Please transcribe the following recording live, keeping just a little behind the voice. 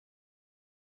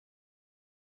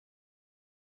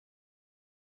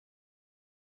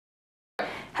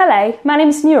Hello, my name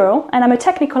is Neural and I'm a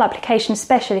technical application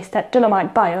specialist at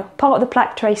Dolomite Bio, part of the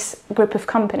Plaque Trace group of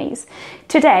companies.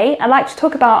 Today, I'd like to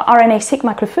talk about RNA-Seq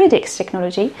microfluidics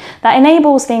technology that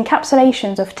enables the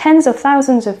encapsulations of tens of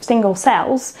thousands of single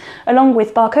cells, along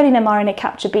with barcoded mRNA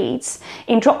capture beads,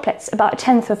 in droplets about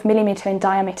 1/10 of a millimeter in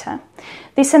diameter.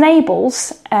 This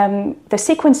enables the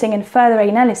sequencing and further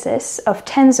analysis of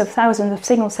tens of thousands of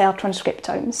single-cell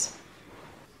transcriptomes.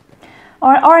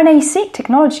 Our RNA-Seq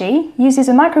technology uses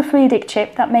a microfluidic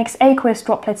chip that makes aqueous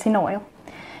droplets in oil.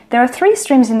 There are 3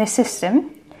 streams in this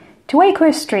system, 2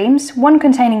 aqueous streams, one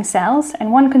containing cells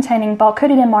and one containing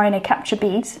barcoded mRNA capture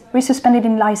beads resuspended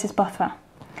in lysis buffer.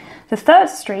 The 3rd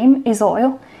stream is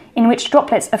oil, in which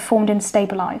droplets are formed and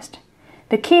stabilized.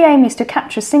 The key aim is to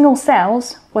capture single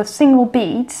cells with single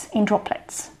beads in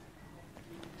droplets.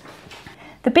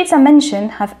 The beads I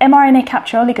mentioned have mRNA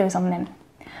capture oligos on them.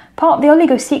 Part of the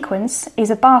oligo sequence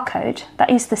is a barcode that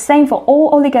is the same for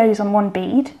all oligos on one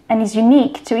bead and is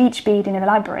unique to each bead in a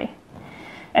library.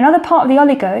 Another part of the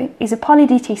oligo is a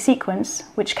poly-DT sequence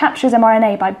which captures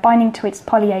mRNA by binding to its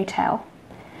poly-A tail.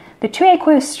 The 2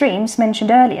 aqueous streams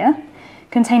mentioned earlier,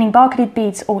 containing barcoded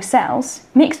beads or cells,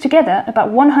 mix together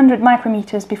about 100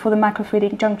 micrometers before the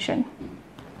microfluidic junction.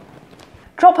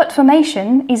 Droplet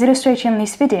formation is illustrated in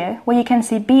this video, where you can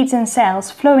see beads and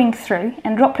cells flowing through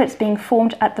and droplets being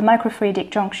formed at the microfluidic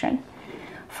junction.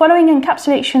 Following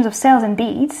encapsulations of cells and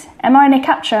beads, mRNA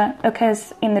capture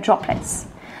occurs in the droplets.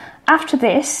 After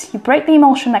this, you break the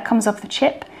emulsion that comes off the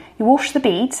chip, you wash the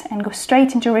beads and go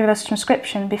straight into reverse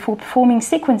transcription before performing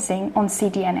sequencing on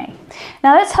cDNA.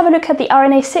 Now let's have a look at the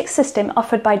RNA-Seq system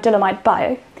offered by Dolomite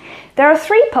Bio. There are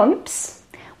 3 pumps,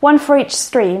 one for each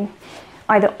stream,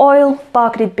 either oil,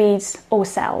 barcoded beads or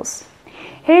cells.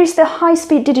 Here is the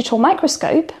high-speed digital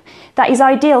microscope that is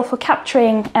ideal for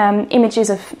capturing images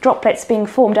of droplets being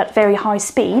formed at very high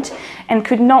speed and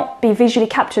could not be visually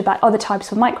captured by other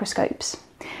types of microscopes.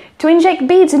 To inject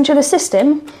beads into the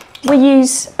system, we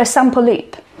use a sample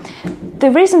loop.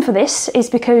 The reason for this is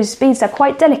because beads are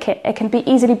quite delicate and can be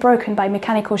easily broken by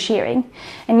mechanical shearing,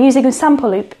 and using a sample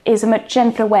loop is a much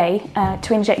gentler way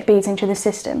to inject beads into the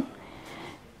system.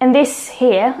 And this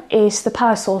here is the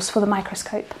power source for the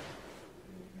microscope.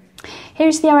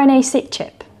 Here's the RNA-Seq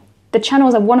chip. The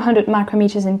channels are 100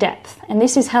 micrometers in depth, and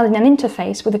this is held in an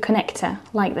interface with a connector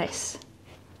like this.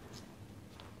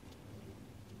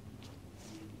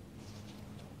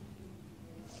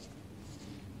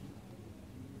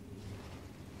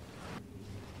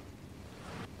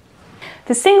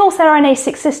 The single-cell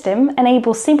RNA-Seq system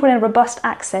enables simple and robust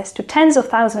access to tens of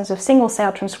thousands of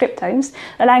single-cell transcriptomes,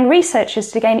 allowing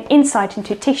researchers to gain insight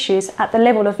into tissues at the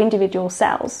level of individual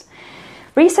cells.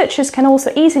 Researchers can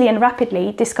also easily and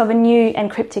rapidly discover new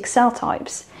and cryptic cell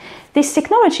types. This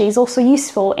technology is also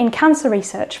useful in cancer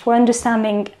research for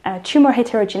understanding tumor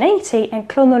heterogeneity and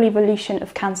clonal evolution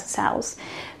of cancer cells.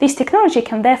 This technology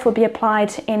can therefore be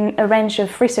applied in a range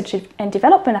of research and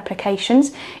development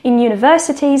applications in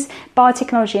universities,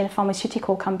 biotechnology and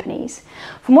pharmaceutical companies.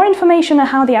 For more information on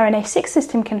how the RNA-Seq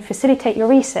system can facilitate your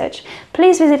research,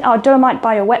 please visit our Dolomite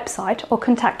Bio website or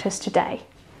contact us today.